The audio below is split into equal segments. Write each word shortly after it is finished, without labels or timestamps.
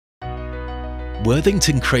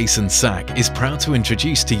Worthington Crayson Sack is proud to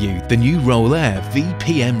introduce to you the new Roll-Air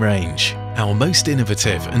VPM range, our most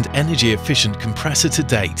innovative and energy-efficient compressor to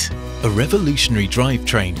date. A revolutionary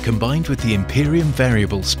drivetrain combined with the Imperium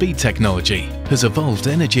variable speed technology has evolved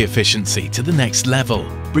energy efficiency to the next level,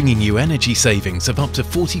 bringing you energy savings of up to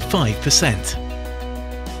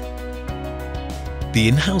 45%. The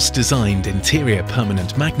in-house designed interior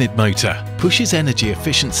permanent magnet motor pushes energy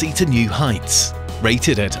efficiency to new heights.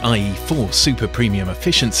 Rated at IE4 Super Premium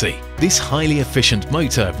efficiency, this highly efficient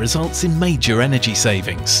motor results in major energy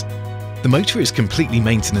savings. The motor is completely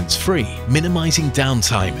maintenance-free, minimizing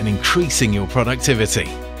downtime and increasing your productivity.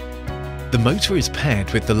 The motor is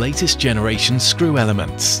paired with the latest generation screw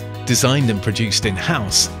elements. Designed and produced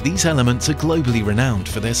in-house, these elements are globally renowned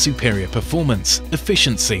for their superior performance,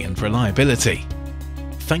 efficiency and reliability.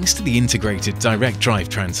 Thanks to the integrated direct drive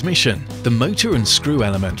transmission, the motor and screw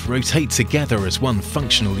element rotate together as one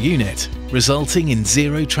functional unit, resulting in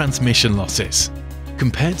zero transmission losses.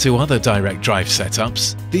 Compared to other direct drive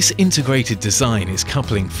setups, this integrated design is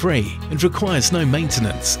coupling-free and requires no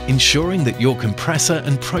maintenance, ensuring that your compressor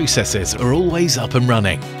and processes are always up and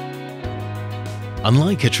running.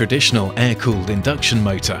 Unlike a traditional air-cooled induction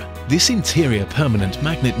motor, this interior permanent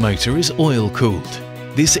magnet motor is oil-cooled.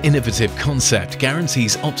 This innovative concept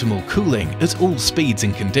guarantees optimal cooling at all speeds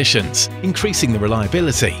and conditions, increasing the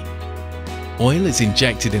reliability. Oil is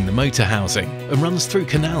injected in the motor housing and runs through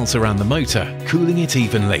canals around the motor, cooling it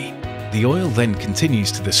evenly. The oil then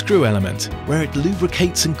continues to the screw element, where it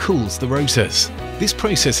lubricates and cools the rotors. This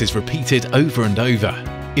process is repeated over and over.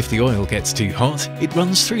 If the oil gets too hot, it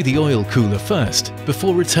runs through the oil cooler first,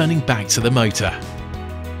 before returning back to the motor.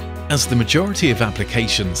 As the majority of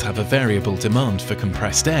applications have a variable demand for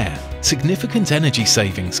compressed air, significant energy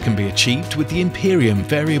savings can be achieved with the Imperium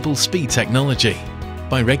variable speed technology.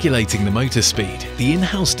 By regulating the motor speed, the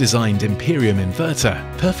in-house designed Imperium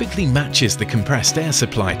inverter perfectly matches the compressed air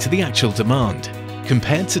supply to the actual demand.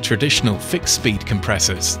 Compared to traditional fixed-speed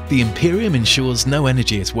compressors, the Imperium ensures no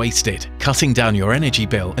energy is wasted, cutting down your energy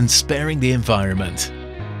bill and sparing the environment.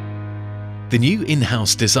 The new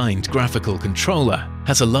in-house designed graphical controller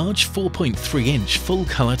has a large 4.3-inch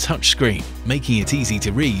full-color touchscreen, making it easy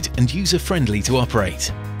to read and user-friendly to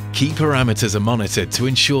operate. Key parameters are monitored to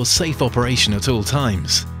ensure safe operation at all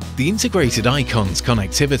times. The integrated icons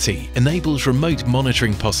connectivity enables remote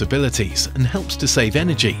monitoring possibilities and helps to save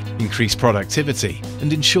energy, increase productivity,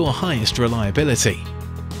 and ensure highest reliability.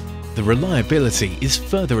 The reliability is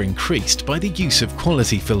further increased by the use of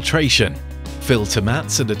quality filtration. Filter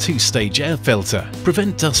mats and a two-stage air filter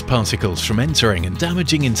prevent dust particles from entering and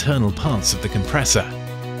damaging internal parts of the compressor.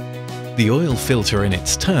 The oil filter in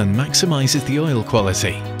its turn maximizes the oil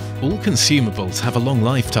quality. All consumables have a long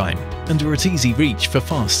lifetime and are at easy reach for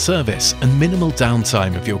fast service and minimal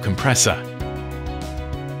downtime of your compressor.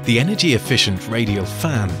 The energy-efficient radial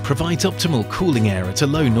fan provides optimal cooling air at a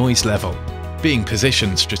low noise level. Being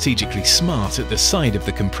positioned strategically smart at the side of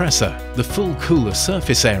the compressor, the full cooler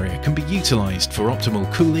surface area can be utilized for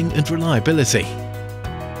optimal cooling and reliability.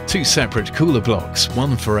 Two separate cooler blocks,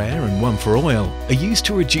 one for air and one for oil, are used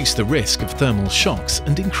to reduce the risk of thermal shocks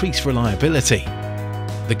and increase reliability.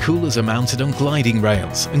 The coolers are mounted on gliding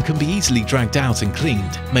rails and can be easily dragged out and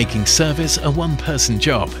cleaned, making service a one-person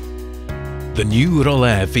job. The new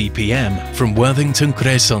Roll-Air VPM from Worthington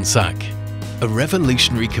Crayson Sack. A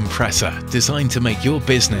revolutionary compressor designed to make your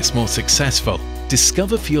business more successful.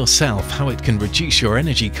 Discover for yourself how it can reduce your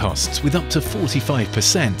energy costs with up to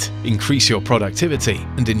 45%, increase your productivity,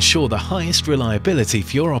 and ensure the highest reliability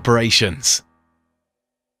for your operations.